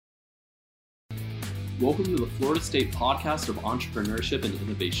Welcome to the Florida State Podcast of Entrepreneurship and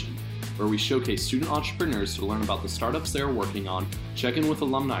Innovation, where we showcase student entrepreneurs to learn about the startups they are working on, check in with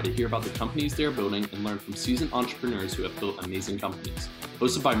alumni to hear about the companies they are building, and learn from seasoned entrepreneurs who have built amazing companies.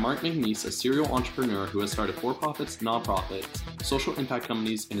 Hosted by Mark McNeese, a serial entrepreneur who has started for-profits, nonprofits, social impact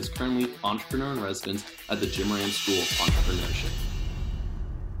companies, and is currently entrepreneur in residence at the Jim Moran School of Entrepreneurship.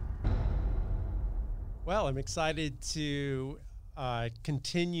 Well, I'm excited to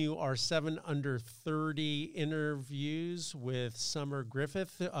continue our 7 Under 30 interviews with Summer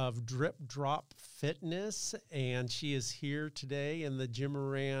Griffith of Drip Drop Fitness, and she is here today in the Jim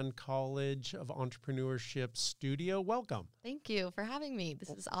Moran College of Entrepreneurship studio. Welcome. Thank you for having me. This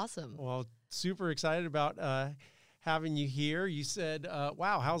is awesome. Well, super excited about having you here. You said,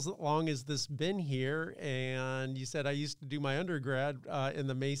 wow, how long has this been here? And you said, I used to do my undergrad in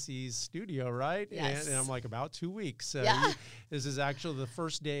the Macy's studio, right? Yes. And I'm like, about 2 weeks. So yeah. This is actually the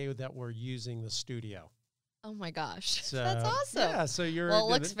first day that we're using the studio. Oh my gosh. So, that's awesome. Yeah, so you're... Well,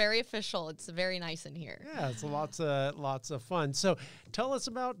 it looks very official. It's very nice in here. Yeah, it's lots of fun. So tell us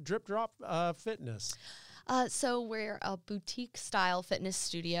about Drip Drop Fitness. So we're a boutique-style fitness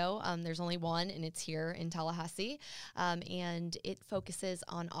studio. There's only one, and it's here in Tallahassee. And it focuses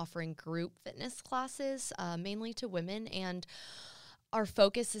on offering group fitness classes, mainly to women. And our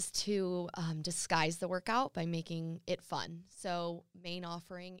focus is to disguise the workout by making it fun. So main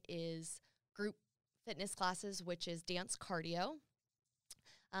offering is group fitness classes, which is dance cardio,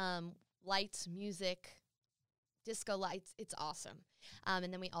 lights, music, disco lights. It's awesome.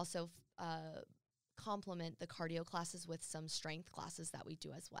 And then we also complement the cardio classes with some strength classes that we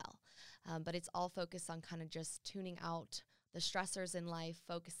do as well. But it's all focused on kind of just tuning out the stressors in life,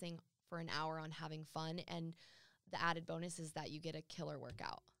 focusing for an hour on having fun. And the added bonus is that you get a killer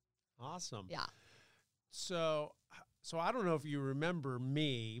workout. Awesome. Yeah. So I don't know if you remember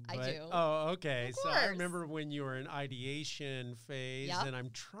me. But, I do. Oh, okay. Of So I course. remember when you were in ideation phase, Yep. and I'm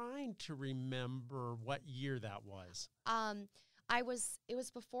trying to remember what year that was. It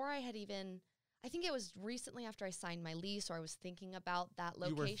was before I had even, I think it was recently after I signed my lease, or I was thinking about that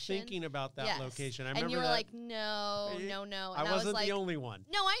location. You were thinking about that Yes. location. I and remember you were that. like, no. And I wasn't was like, the only one.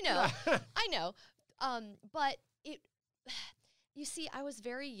 No, I know. I know. But you see, I was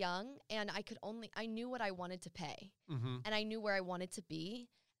very young, and I knew what I wanted to pay, Mm-hmm. and I knew where I wanted to be,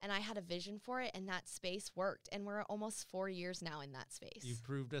 and I had a vision for it, and that space worked. And we're almost 4 years now in that space. You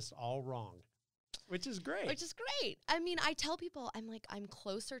proved us all wrong, which is great. Which is great. I mean, I tell people, I'm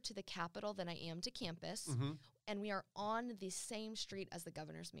closer to the Capitol than I am to campus, Mm-hmm. and we are on the same street as the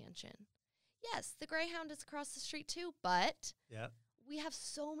governor's mansion. Yes, the Greyhound is across the street too, but Yeah. we have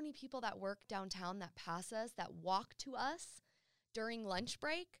so many people that work downtown that pass us, that walk to us during lunch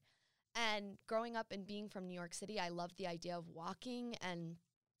break. And growing up and being from New York City, I loved the idea of walking and,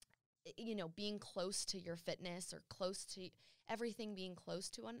 being close to your fitness, or close to everything, being close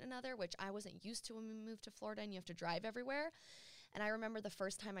to one another, which I wasn't used to when we moved to Florida and you have to drive everywhere. And I remember the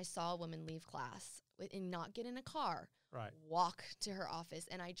first time I saw a woman leave class and not get in a car, Right. walk to her office.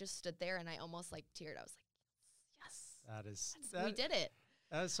 And I just stood there and I almost teared. I was like, yes, we did it.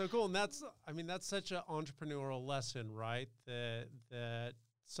 That's so cool. And that's such an entrepreneurial lesson, right? That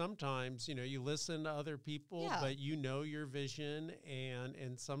sometimes, you listen to other people, Yeah. but you know your vision,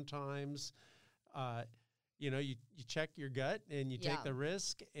 and sometimes, you check your gut and you take Yeah. the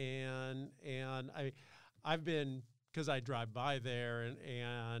risk. And I've been, because I drive by there,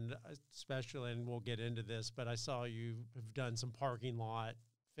 and especially, and we'll get into this, but I saw you have done some parking lot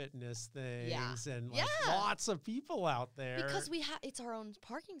fitness things, and Yeah. lots of people out there. Because it's our own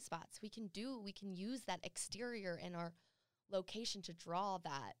parking spots. We can use that exterior in our location to draw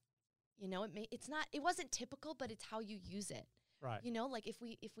that. It wasn't typical, but it's how you use it. Right. If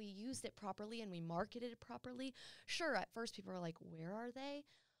we used it properly and we marketed it properly, sure, at first people are like, where are they?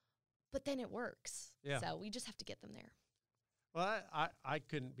 But then it works. Yeah. So we just have to get them there. Well, I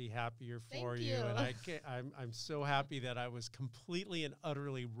couldn't be happier for Thank you, you. and I'm so happy that I was completely and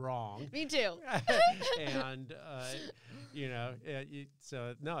utterly wrong. Me too. And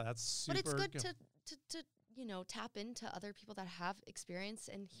so no, that's super. But it's good to tap into other people that have experience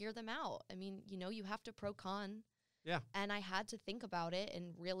and hear them out. I mean, you have to pro-con. Yeah. And I had to think about it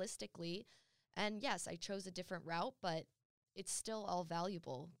and realistically. And yes, I chose a different route, but it's still all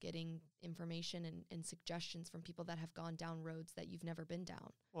valuable getting information and suggestions from people that have gone down roads that you've never been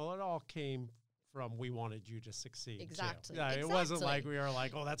down. Well, it all came from we wanted you to succeed. Exactly. Yeah, Exactly. it wasn't like we were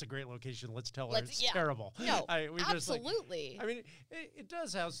like, oh, that's a great location. Let's tell her it's terrible. No, we absolutely. Just like, I mean, it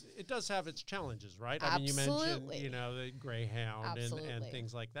does have its challenges, right? Absolutely. I mean, you mentioned, the Greyhound and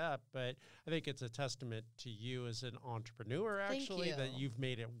things like that. But I think it's a testament to you as an entrepreneur, actually, that you've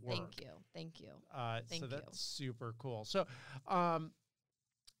made it work. Thank you. So that's super cool. So,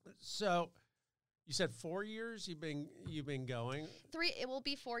 you said 4 years you've been going? 3. It will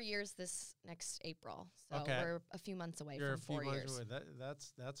be 4 years this next April. So we're a few months away from 4 years.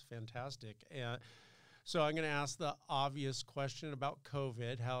 That's fantastic. And so I'm going to ask the obvious question about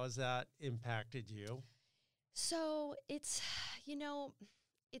COVID. How has that impacted you? So it's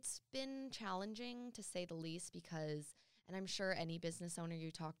been challenging to say the least because, and I'm sure any business owner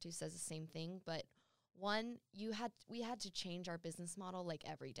you talk to says the same thing, but one, we had to change our business model like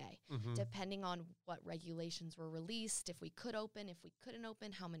every day, depending on what regulations were released, if we could open, if we couldn't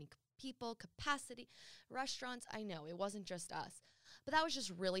open, how many people, capacity, restaurants. I know it wasn't just us, but that was just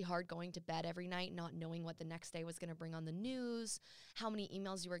really hard going to bed every night, not knowing what the next day was going to bring on the news, how many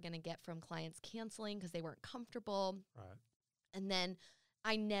emails you were going to get from clients canceling because they weren't comfortable. Right. And then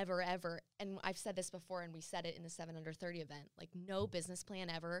I never, ever, and I've said this before, and we said it in the 7 Under 30 event, like no business plan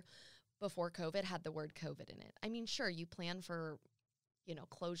ever before COVID had the word COVID in it. I mean, sure, you plan for,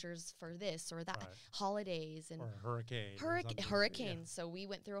 closures for this or that, holidays and or hurricanes. Hurricanes. So we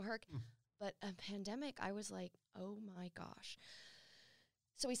went through a hurricane, but a pandemic, I was like, oh my gosh.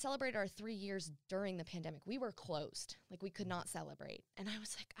 So we celebrated our 3 years during the pandemic. We were closed, like we could not celebrate. And I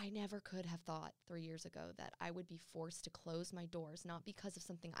was like, I never could have thought 3 years ago that I would be forced to close my doors, not because of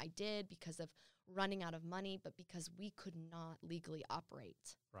something I did, because of running out of money, but because we could not legally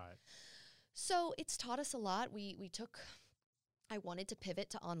operate. Right. So it's taught us a lot. I wanted to pivot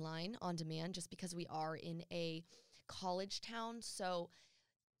to online on demand just because we are in a college town. So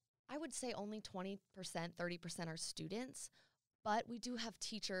I would say only 20%, 30% are students, but we do have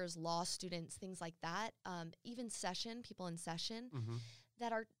teachers, law students, things like that. Even people in session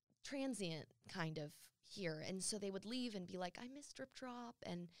that are transient kind of here. And so they would leave and be like, I miss Drip Drop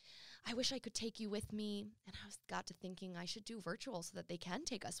and I wish I could take you with me. And I got to thinking I should do virtual so that they can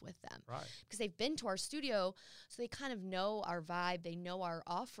take us with them. Right. Because they've been to our studio, so they kind of know our vibe, they know our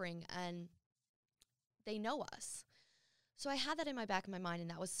offering, and they know us. So I had that in my back of my mind,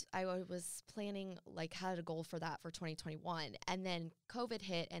 and I was planning, like, had a goal for that for 2021. And then COVID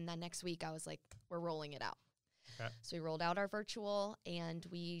hit, and then next week I was like, we're rolling it out. Okay. So we rolled out our virtual, and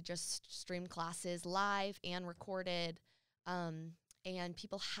we just streamed classes live and recorded. And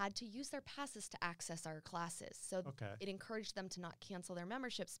people had to use their passes to access our classes. So it encouraged them to not cancel their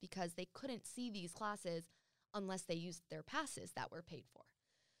memberships because they couldn't see these classes unless they used their passes that were paid for.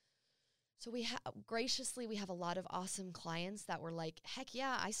 So we have a lot of awesome clients that were like, heck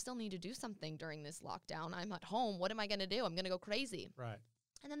yeah, I still need to do something during this lockdown. I'm at home. What am I going to do? I'm going to go crazy. Right.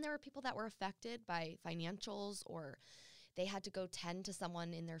 And then there were people that were affected by financials, or they had to go tend to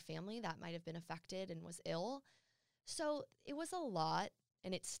someone in their family that might have been affected and was ill. So it was a lot,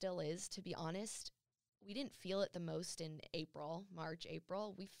 and it still is, to be honest. We didn't feel it the most in March,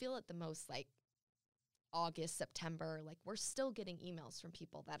 April. We feel it the most like August, September. Like we're still getting emails from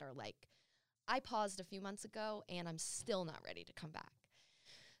people that are like, I paused a few months ago and I'm still not ready to come back.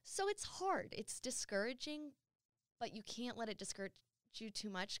 So it's hard. It's discouraging, but you can't let it discourage you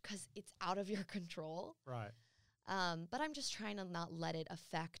too much because it's out of your control. Right. But I'm just trying to not let it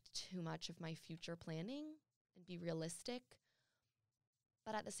affect too much of my future planning and be realistic.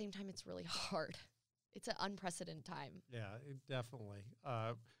 But at the same time, it's really hard. It's an unprecedented time. Yeah, definitely.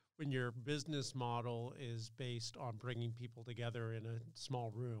 When your business model is based on bringing people together in a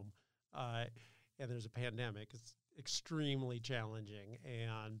small room, and there's a pandemic, it's extremely challenging.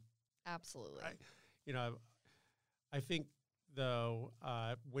 And absolutely, I think though,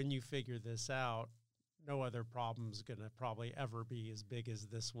 when you figure this out, no other problem's gonna probably ever be as big as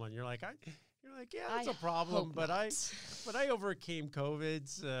this one. You're like, yeah, it's a problem, but I overcame COVID,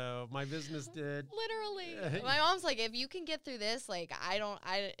 so my business did. Literally, my mom's like, if you can get through this, like,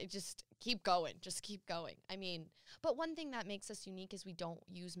 just keep going, I mean, but one thing that makes us unique is we don't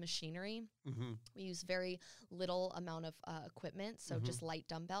use machinery. Mm-hmm. We use very little amount of equipment, so just light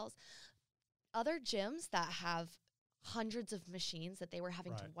dumbbells. Other gyms that have hundreds of machines that they were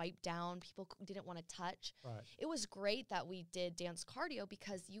having to wipe down, people didn't want to touch. Right. It was great that we did dance cardio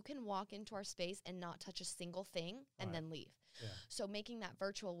because you can walk into our space and not touch a single thing and then leave. Yeah. So making that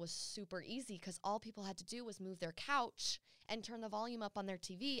virtual was super easy because all people had to do was move their couch and turn the volume up on their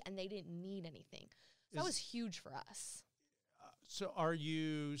TV, and they didn't need anything. So that was huge for us. So are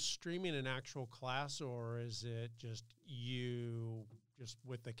you streaming an actual class, or is it just you just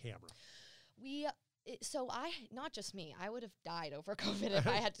with the camera? not just me, I would have died over COVID if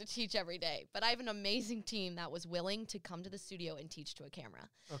I had to teach every day. But I have an amazing team that was willing to come to the studio and teach to a camera.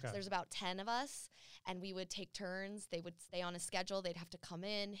 Okay. So there's about 10 of us, and we would take turns. They would stay on a schedule. They'd have to come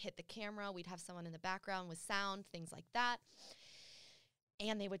in, hit the camera. We'd have someone in the background with sound, things like that.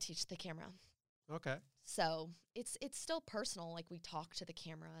 And they would teach the camera. Okay. So it's still personal. Like, we talk to the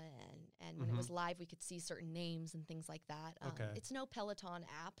camera, and when it was live, we could see certain names and things like that. Okay. It's no Peloton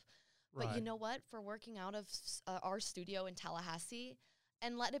app. But you know what? For working out of our studio in Tallahassee,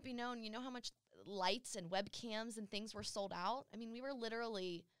 and let it be known, you know how much lights and webcams and things were sold out? I mean, we were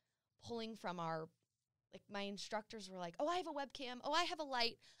literally pulling from my instructors were like, oh, I have a webcam. Oh, I have a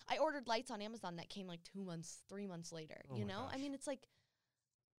light. I ordered lights on Amazon that came like 2 months, 3 months later, you know? Gosh. I mean, it's like,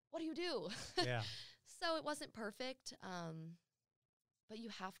 what do you do? Yeah. So it wasn't perfect, but you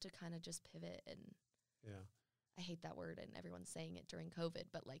have to kind of just pivot. And Yeah. I hate that word, and everyone's saying it during COVID,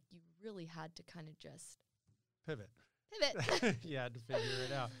 but like, you really had to kind of just Pivot. pivot. You had to figure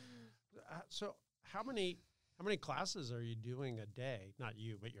it out. So how many classes are you doing a day? Not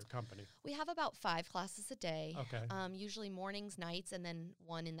you, but your company. We have about 5 classes a day. Okay. Usually mornings, nights, and then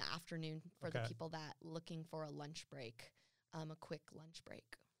one in the afternoon for the Okay. people that looking for a lunch break, a quick lunch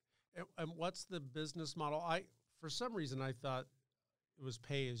break. And what's the business model? For some reason, I thought it was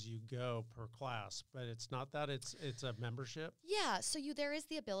pay as you go per class, but it's not that. It's a membership. Yeah, so there is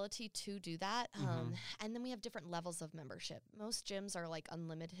the ability to do that, and then we have different levels of membership. Most gyms are like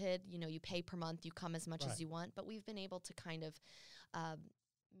unlimited. You know, you pay per month, you come as much as you want, but we've been able to kind of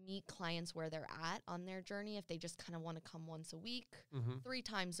meet clients where they're at on their journey if they just kind of want to come once a week, 3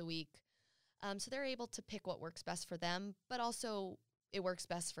 times a week. So they're able to pick what works best for them, but also it works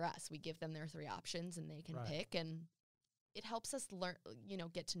best for us. We give them their 3 options and they can pick, and it helps us learn,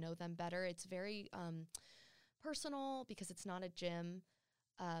 get to know them better. It's very personal because it's not a gym.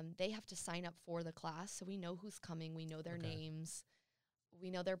 They have to sign up for the class, so we know who's coming. We know their names. We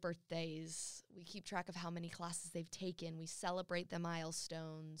know their birthdays. We keep track of how many classes they've taken. We celebrate the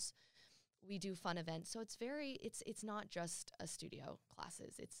milestones. We do fun events. So it's not just a studio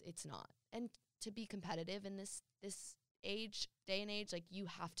classes. It's not. And to be competitive in this day and age, like, you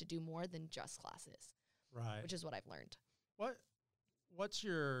have to do more than just classes. Right. Which is what I've learned. What's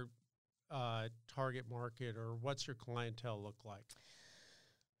your target market, or what's your clientele look like?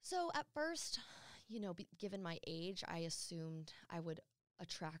 So at first, given my age, I assumed I would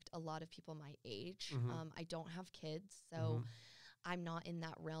attract a lot of people my age. I don't have kids, so I'm not in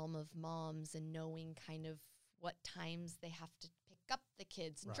that realm of moms and knowing kind of what times they have to pick up the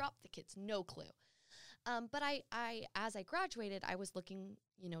kids and drop the kids. No clue. But as I graduated, I was looking,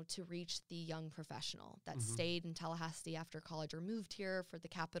 to reach the young professional that stayed in Tallahassee after college or moved here for the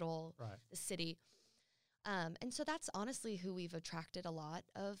capital, the city. And so that's honestly who we've attracted a lot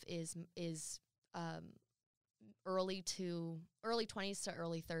of is early 20s to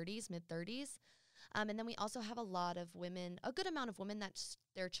early 30s, mid 30s. And then we also have a good amount of women that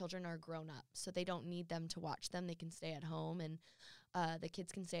their children are grown up, so they don't need them to watch them. They can stay at home, and the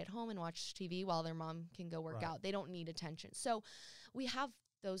kids can stay at home and watch TV while their mom can go work out. They don't need attention. So we have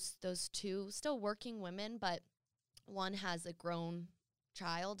those 2 still working women, but one has a grown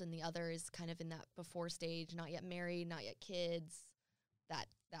child and the other is kind of in that before stage, not yet married, not yet kids, that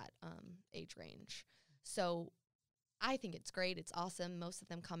age range. So I think it's great. It's awesome. Most of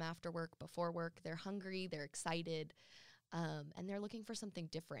them come after work, before work. They're hungry, they're excited, and they're looking for something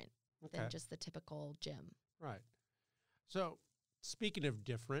different than just the typical gym. Right. So speaking of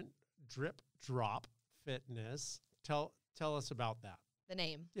different, Drip Drop Fitness, tell us about that. The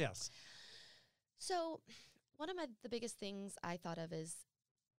name. Yes. So one of the biggest things I thought of is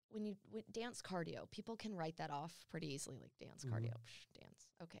when dance cardio, people can write that off pretty easily, like dance cardio, dance.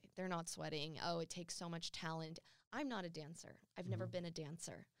 Okay, they're not sweating. Oh, it takes so much talent. I'm not a dancer. I've never been a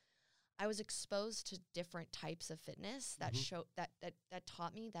dancer. I was exposed to different types of fitness that that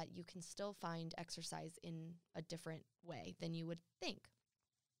taught me that you can still find exercise in a different way than you would think.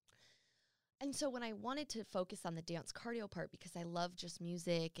 And so when I wanted to focus on the dance cardio part, because I love just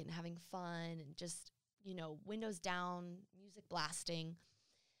music and having fun and just, windows down, music blasting,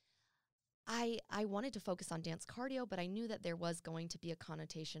 I wanted to focus on dance cardio, but I knew that there was going to be a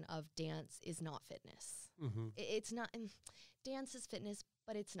connotation of dance is not fitness. It's not, dance is fitness,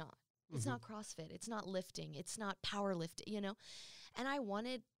 but it's not. It's not CrossFit. It's not lifting. It's not powerlifting, And I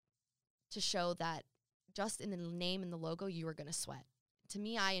wanted to show that just in the name and the logo, you are going to sweat. To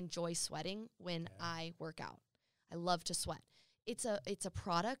me, I enjoy sweating when I work out. I love to sweat. It's a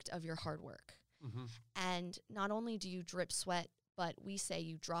product of your hard work. And not only do you drip sweat, but we say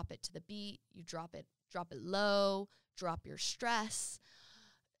you drop it to the beat, you drop it low, drop your stress,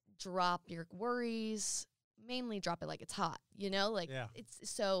 drop your worries, mainly drop it like it's hot, like it's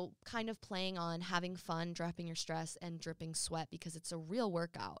so kind of playing on having fun, dropping your stress and dripping sweat because it's a real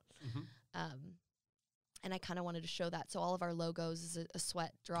workout. And I kind of wanted to show that. So all of our logos is a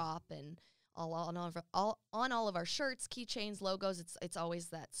sweat drop, and on all of our shirts, keychains, logos, it's always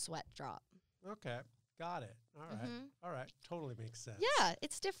that sweat drop. Okay. Got it. All right. All right. Totally makes sense. Yeah,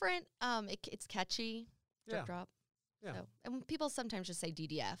 it's different. It's catchy. Drip drop. Yeah. So, and people sometimes just say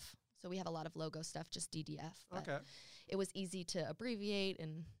DDF. So we have a lot of logo stuff, just DDF. But it was easy to abbreviate,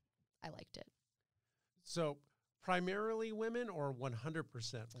 and I liked it. So primarily women or 100%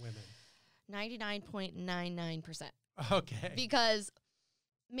 women? 99.99%. Okay. Because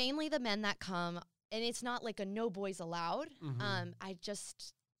mainly the men that come, and it's not like a no boys allowed.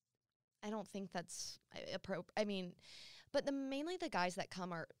 I don't think that's appropriate. I mean, but mainly the guys that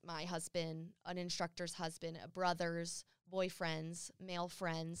come are my husband, an instructor's husband, brothers, boyfriends, male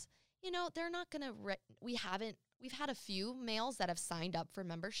friends. They're not going to, we've had a few males that have signed up for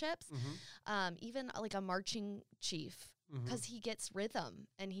memberships, even like a marching chief, because he gets rhythm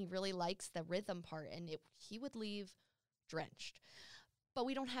and he really likes the rhythm part, and he would leave drenched. But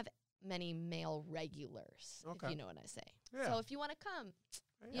we don't have many male regulars, if you know what I say. Yeah. So if you want to come,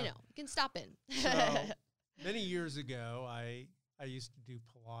 you can stop in. So many years ago, I used to do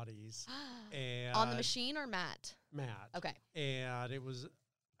Pilates. And on the machine or mat? Mat. Okay. And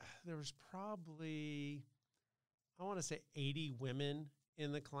there was probably, I want to say 80 women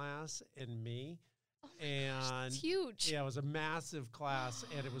in the class and me. Oh my gosh, that's huge. Yeah, it was a massive class,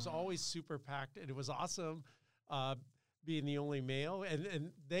 and it was always super packed, and it was awesome being the only male.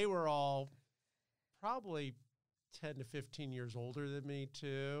 And they were all probably 10 to 15 years older than me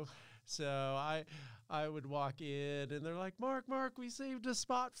too. So I would walk in and they're like, Mark, we saved a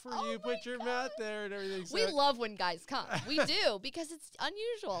spot for you. Put your mat there and everything. So we love when guys come. We do, because it's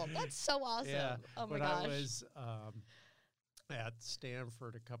unusual. That's so awesome. Yeah, oh my gosh. When I was at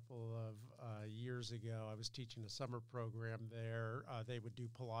Stanford a couple of years ago, I was teaching a summer program there. They would do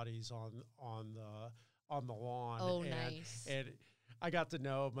Pilates on the lawn. Oh, nice. And I got to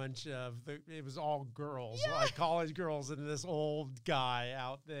know a bunch of it was all girls, like college girls, and this old guy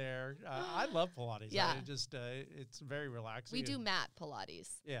out there. I love Pilates. Yeah. It's very relaxing. We do mat Pilates.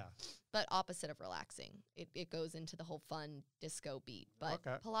 Yeah. But opposite of relaxing. It goes into the whole fun disco beat. But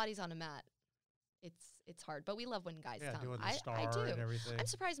Pilates on a mat, it's hard. But we love when guys come. Doing the star I do. And everything. I'm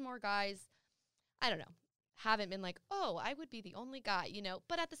surprised more guys, I don't know, haven't been like, oh, I would be the only guy,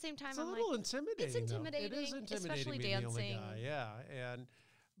 But at the same time, it's a little intimidating. It's intimidating. It is intimidating, especially being dancing. The only guy. Yeah,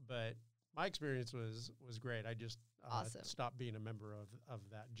 but my experience was great. I just awesome. Stopped being a member of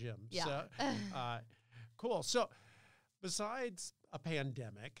that gym. Yeah. So, cool. So, besides a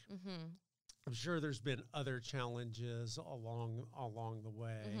pandemic, I'm sure there's been other challenges along the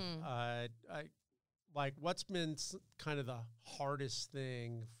way. Like, what's been kind of the hardest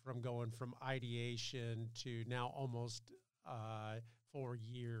thing from going from ideation to now almost 4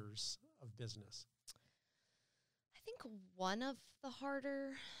 years of business? I think one of the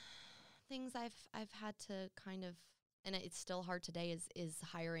harder things I've had to kind of, and it's still hard today, is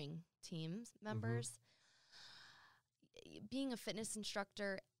hiring team members. Being a fitness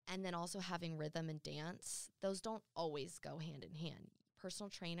instructor and then also having rhythm and dance, those don't always go hand in hand. Personal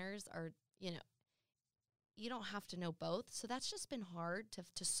trainers are, you don't have to know both. So that's just been hard to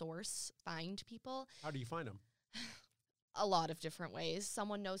find people. How do you find them? A lot of different ways.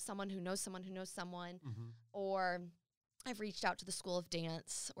 Someone knows someone who knows someone who knows someone. Or I've reached out to the School of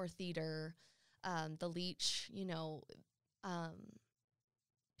Dance or Theater, the Leech,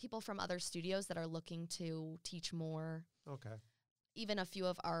 people from other studios that are looking to teach more. Okay. Even a few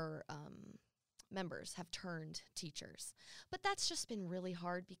of our members have turned teachers. But that's just been really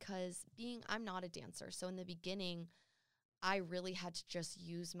hard because I'm not a dancer. So in the beginning, I really had to just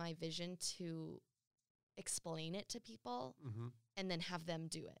use my vision to explain it to people and then have them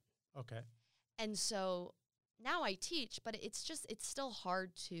do it. Okay. And so now I teach, but it's still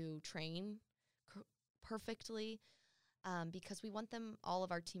hard to train perfectly because we want all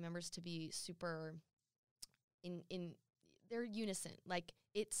of our team members to be super in their unison. Like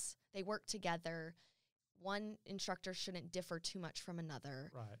they work together. One instructor shouldn't differ too much from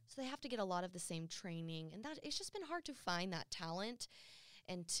another. Right. So they have to get a lot of the same training. And it's just been hard to find that talent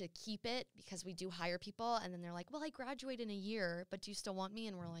and to keep it because we do hire people and then they're like, well, I graduate in a year, but do you still want me?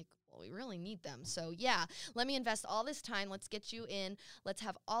 And we're like, well, we really need them. So yeah, let me invest all this time. Let's get you in. Let's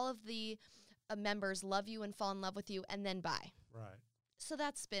have all of the members love you and fall in love with you and then bye. Right. So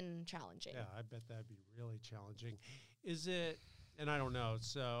that's been challenging. Yeah, I bet that'd be really challenging. Is it, and I don't know,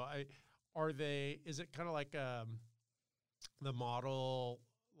 so is it kind of like the model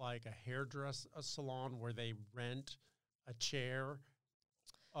like a hairdress a salon where they rent a chair?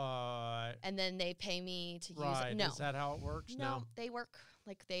 And then they pay me to use Right. it. No. Is that how it works? No, they work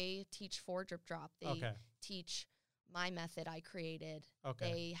like they teach for Drip Drop. They Okay. teach my method I created.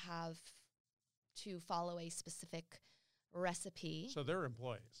 Okay. They have to follow a specific recipe. So they're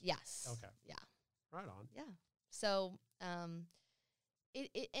employees. Yes. Okay. Yeah. Right on. Yeah. So, and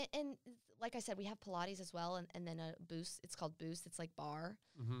like I said, we have Pilates as well, and then a Boost. It's called Boost. It's like bar.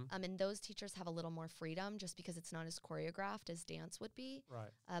 Mm-hmm. And those teachers have a little more freedom just because it's not as choreographed as dance would be.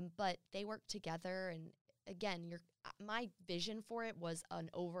 Right. But they work together, and again, my vision for it was an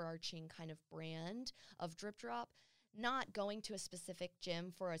overarching kind of brand of Drip Drop, not going to a specific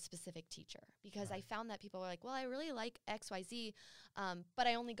gym for a specific teacher, because Right. I found that people were like, well, I really like XYZ, but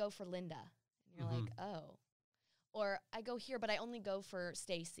I only go for Linda. And you're like, oh. Or I go here, but I only go for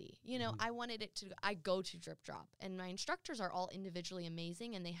Stacy. You know, I go to Drip Drop. And my instructors are all individually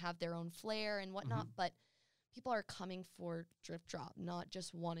amazing, and they have their own flair and whatnot, but people are coming for Drip Drop, not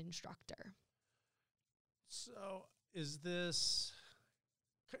just one instructor. So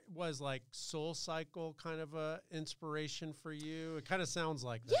was like Soul Cycle kind of a inspiration for you? It kind of sounds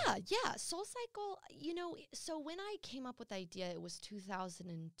like that. Yeah. Soul Cycle, so when I came up with the idea, it was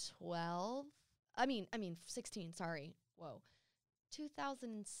 2012. I mean 16, sorry. Whoa.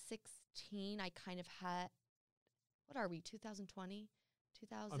 2016, I kind of had, what are we, 2020?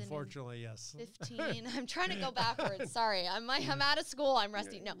 2015. Unfortunately, yes. I'm trying to go backwards. Sorry. I'm out of school. I'm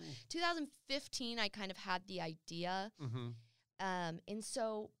rusty. No. 2015, I kind of had the idea. Mm-hmm. And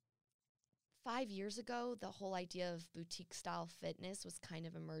so 5 years ago, the whole idea of boutique style fitness was kind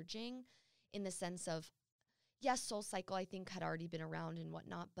of emerging, in the sense of, yes, Soul Cycle, I think, had already been around and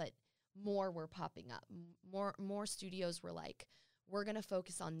whatnot, but more were popping up. More studios were like, we're going to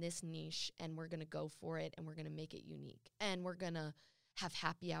focus on this niche, and we're going to go for it, and we're going to make it unique, and we're going to have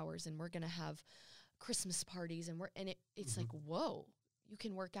happy hours, and we're going to have Christmas parties, and it's like, whoa, you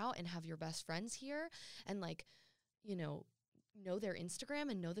can work out and have your best friends here, and like, know their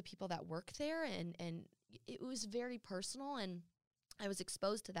Instagram and know the people that work there, and it was very personal, and I was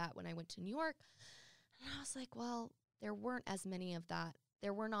exposed to that when I went to New York, and I was like, well, there weren't as many of that.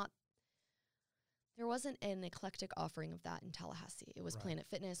 There wasn't an eclectic offering of that in Tallahassee. It was Right. Planet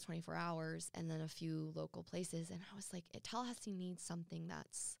Fitness, 24 hours, and then a few local places. And I was like, Tallahassee needs something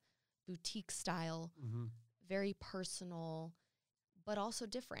that's boutique style, very personal, but also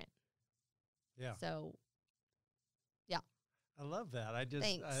different. Yeah. So, yeah. I love that.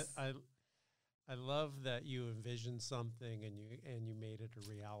 Thanks. I love that you envisioned something and you made it a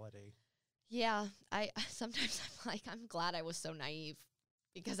reality. Yeah. Sometimes I'm glad I was so naive,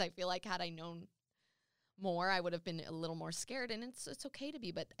 because I feel like had I known more, I would have been a little more scared, and it's okay to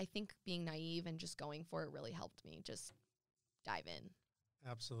be, but I think being naive and just going for it really helped me just dive in.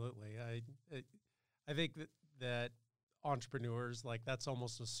 Absolutely. I think that entrepreneurs, like, that's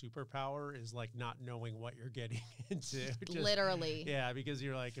almost a superpower, is like not knowing what you're getting into. Literally. Yeah, because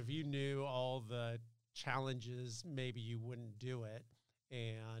you're like, if you knew all the challenges, maybe you wouldn't do it.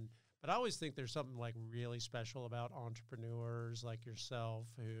 But I always think there's something like really special about entrepreneurs like yourself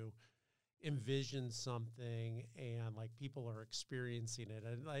who envision something and like people are experiencing it.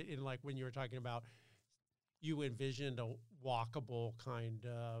 And like when you were talking about, you envisioned a walkable kind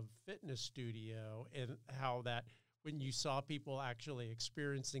of fitness studio, and how that when you saw people actually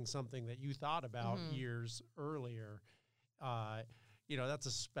experiencing something that you thought about years earlier, that's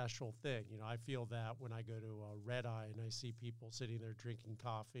a special thing. I feel that when I go to a Red Eye and I see people sitting there drinking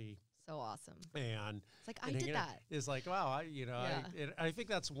coffee. So awesome. And it's like, I did that. It's like, wow, I think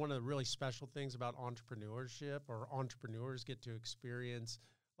that's one of the really special things about entrepreneurship, or entrepreneurs get to experience,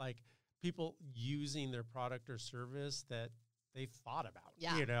 like, people using their product or service that they thought about.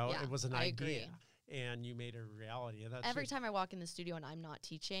 Yeah. It was an idea. Agree. And you made it a reality. And that's every time I walk in the studio and I'm not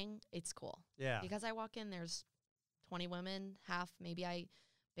teaching, it's cool. Yeah. Because I walk in, there's 20 women, half maybe I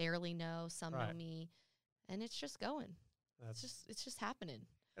barely know, some know me, and it's just going. It's just happening.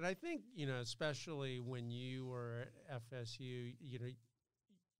 And I think, especially when you were at FSU,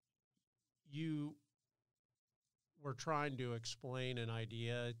 you were trying to explain an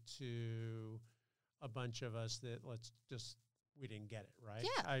idea to a bunch of us that we didn't get it, right?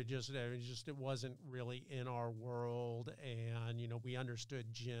 Yeah. It wasn't really in our world, and, we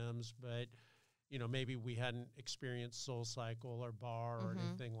understood gyms, but, maybe we hadn't experienced Soul Cycle or bar or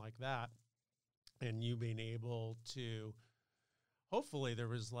anything like that. And you being able to, hopefully there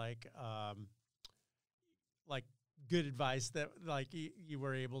was like good advice that like you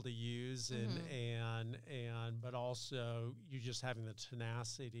were able to use, but also you just having the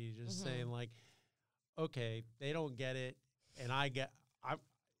tenacity, just saying like, okay, they don't get it, and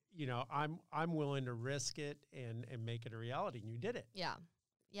I'm willing to risk it and make it a reality. And you did it. Yeah.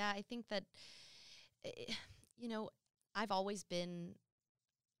 Yeah. I think that, I've always been,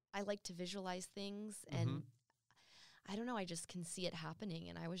 I like to visualize things, and I don't know, I just can see it happening.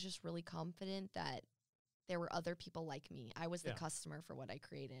 And I was just really confident that there were other people like me. I was the customer for what I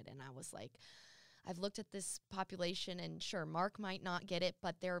created. And I was like, I've looked at this population, and sure, Mark might not get it,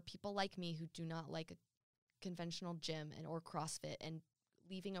 but there are people like me who do not like a conventional gym or CrossFit and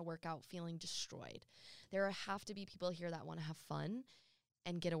leaving a workout feeling destroyed. There have to be people here that want to have fun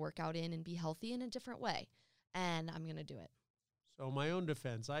and get a workout in and be healthy in a different way. And I'm going to do it. So my own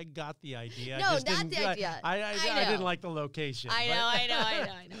defense, I got the idea. No, not the idea. I didn't like the location. I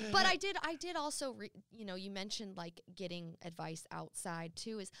know. But I did also, you mentioned like getting advice outside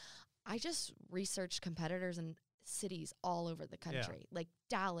too, is I just researched competitors in cities all over the country, like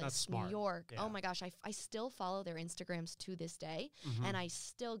Dallas, New York. Yeah. Oh my gosh, I still follow their Instagrams to this day, and I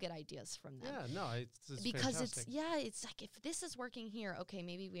still get ideas from them. Yeah, no, it's because fantastic. it's like, if this is working here, okay,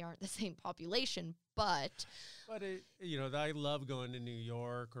 maybe we aren't the same population, but I love going to New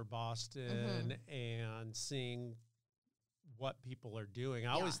York or Boston and seeing what people are doing.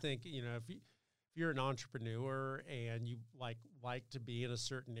 I always think, if you're an entrepreneur and you like to be in a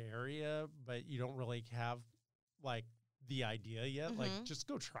certain area, but you don't really have like the idea yet, like just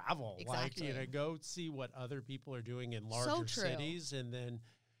go travel, exactly. Go see what other people are doing in larger cities, and then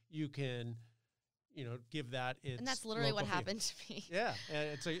you can, give that its and that's literally what happened to me. Yeah,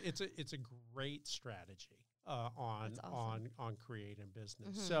 and it's a great strategy on creating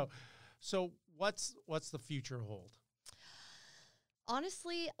business. So what's the future hold?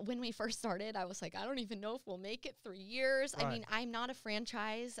 Honestly, when we first started, I was like, I don't even know if we'll make it 3 years. Right. I mean, I'm not a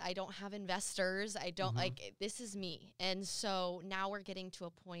franchise. I don't have investors. I don't this is me. And so now we're getting to a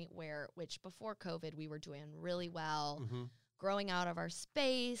point which before COVID, we were doing really well, growing out of our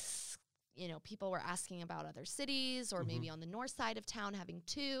space. People were asking about other cities or maybe on the north side of town having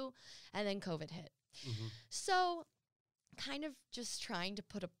 2, and then COVID hit. So kind of just trying to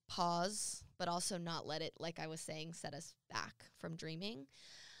put a pause, but also not let it, like I was saying, set us back from dreaming.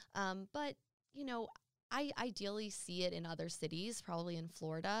 But, I ideally see it in other cities, probably in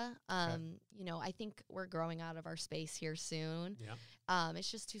Florida. I think we're growing out of our space here soon. Yeah.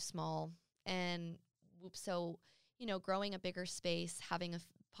 It's just too small. And so, growing a bigger space,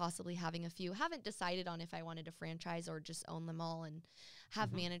 possibly having a few, haven't decided on if I wanted to franchise or just own them all and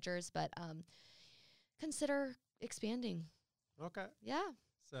have managers, but consider expanding. Okay. Yeah.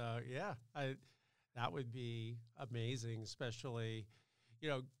 So that would be amazing, especially,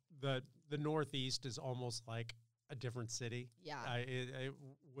 the Northeast is almost like a different city. Yeah. It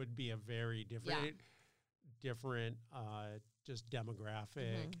would be a very different just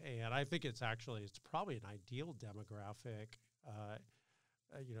demographic. And I think it's probably an ideal demographic.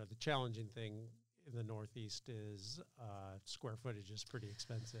 The challenging thing in the Northeast is square footage is pretty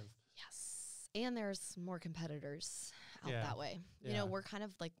expensive. Yes. And there's more competitors out that way. We're kind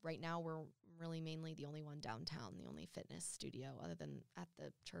of like, right now, we're really mainly the only one downtown, the only fitness studio other than at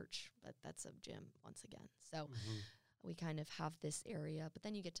the church, but that's a gym once again. So we kind of have this area, but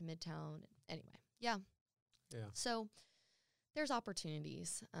then you get to Midtown. Anyway, yeah. So there's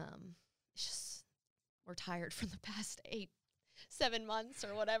opportunities. It's just, we're tired from the past 7 months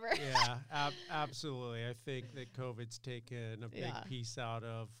or whatever. Yeah, absolutely. I think that COVID's taken a big piece out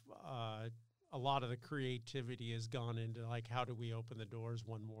of a lot of the creativity has gone into like, how do we open the doors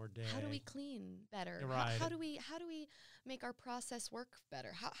one more day? How do we clean better? Right. How do we make our process work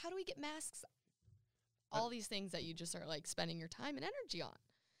better? How do we get masks? All these things that you just are like spending your time and energy on.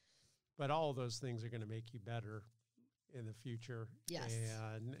 But all of those things are going to make you better in the future. Yes.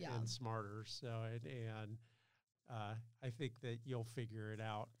 And smarter. So I think that you'll figure it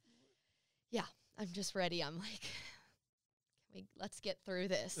out. Yeah, I'm just ready. I'm like, let's get through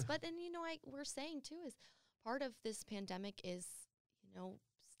this. But then, we're saying too, is part of this pandemic is,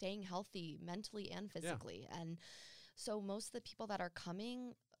 staying healthy mentally and physically. Yeah. And so most of the people that are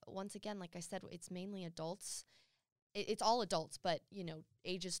coming, once again, like I said, it's mainly adults. It's all adults, but,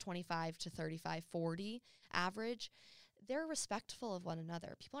 ages 25 to 35, 40 average. They're respectful of one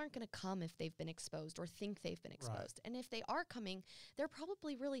another. People aren't going to come if they've been exposed or think they've been exposed. Right. And if they are coming, they're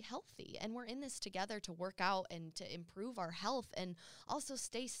probably really healthy. And we're in this together to work out and to improve our health and also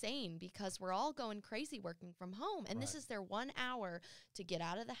stay sane, because we're all going crazy working from home. And this is their 1 hour to get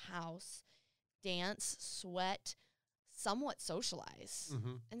out of the house, dance, sweat, somewhat socialize,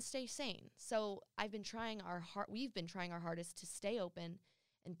 and stay sane. So we've been trying our hardest to stay open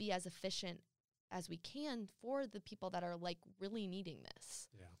and be as efficient as we can for the people that are like really needing this.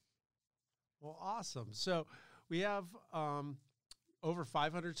 Yeah. Well, awesome. So we have over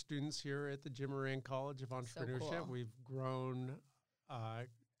 500 students here at the Jim Moran College of Entrepreneurship. So cool. We've grown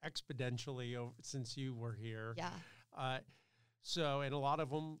exponentially since you were here. Yeah. And a lot of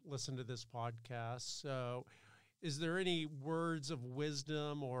them listen to this podcast. So is there any words of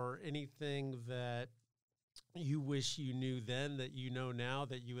wisdom or anything that you wish you knew then that you know now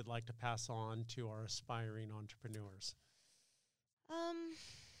that you would like to pass on to our aspiring entrepreneurs?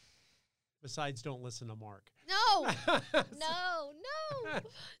 Besides, don't listen to Mark. No, no.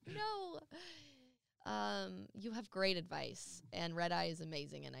 You have great advice, and Red Eye is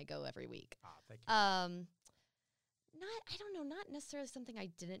amazing, and I go every week. Thank you. I don't know, not necessarily something I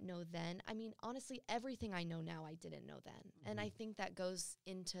didn't know then. I mean, honestly, everything I know now, I didn't know then. Mm-hmm. And I think that goes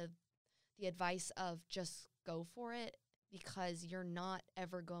into the advice of just go for it, because you're not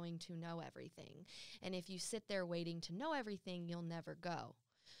ever going to know everything. And if you sit there waiting to know everything, you'll never go.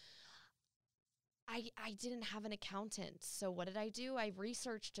 I didn't have an accountant. So what did I do? I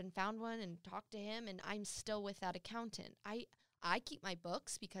researched and found one and talked to him, and I'm still with that accountant. I keep my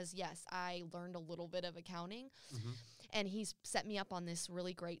books because, yes, I learned a little bit of accounting. Mm-hmm. And he's set me up on this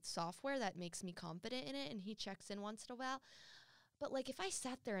really great software that makes me confident in it, and he checks in once in a while. But, like, if I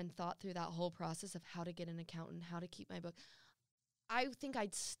sat there and thought through that whole process of how to get an accountant, how to keep my book, I think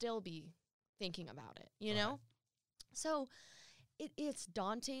I'd still be thinking about it, you know? So it's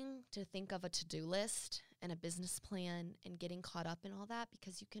daunting to think of a to-do list and a business plan and getting caught up in all that,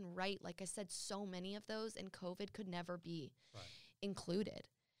 because you can write, like I said, so many of those, and COVID could never be included.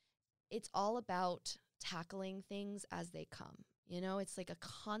 It's all about tackling things as they come. You know, it's like a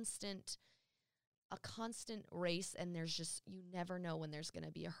constant race, and there's just, you never know when there's going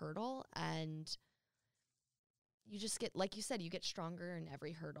to be a hurdle, and you just get, like you said, you get stronger in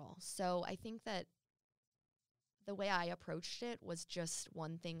every hurdle. So I think that the way I approached it was just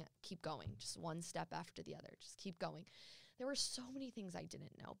one thing, keep going, just one step after the other, just keep going. There were so many things I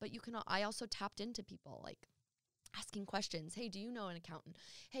didn't know, but I also tapped into people, like asking questions. Hey, do you know an accountant?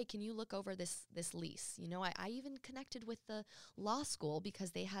 Hey, can you look over this lease? You know, I even connected with the law school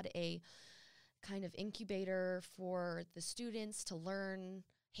because they had a kind of incubator for the students to learn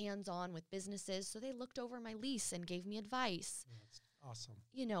hands-on with businesses. So they looked over my lease and gave me advice. Yeah, that's awesome.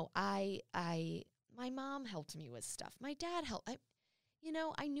 You know, my mom helped me with stuff. My dad helped.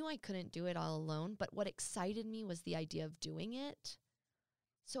 I knew I couldn't do it all alone, but what excited me was the idea of doing it.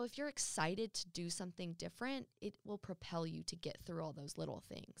 So if you're excited to do something different, it will propel you to get through all those little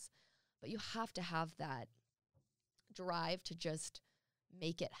things. But you have to have that drive to just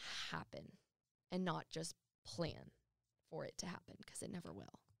make it happen and not just plan for it to happen, because it never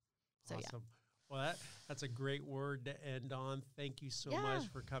will. So, awesome. Well, that's a great word to end on. Thank you so much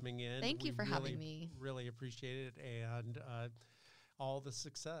for coming in. Thank you for having me. Really appreciate it, and all the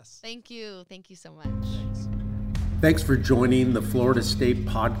success. Thank you. Thank you so much. Thanks for joining the Florida State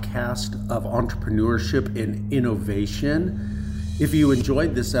Podcast of Entrepreneurship and Innovation. If you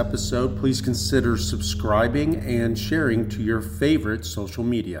enjoyed this episode, please consider subscribing and sharing to your favorite social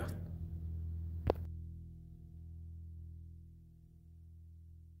media.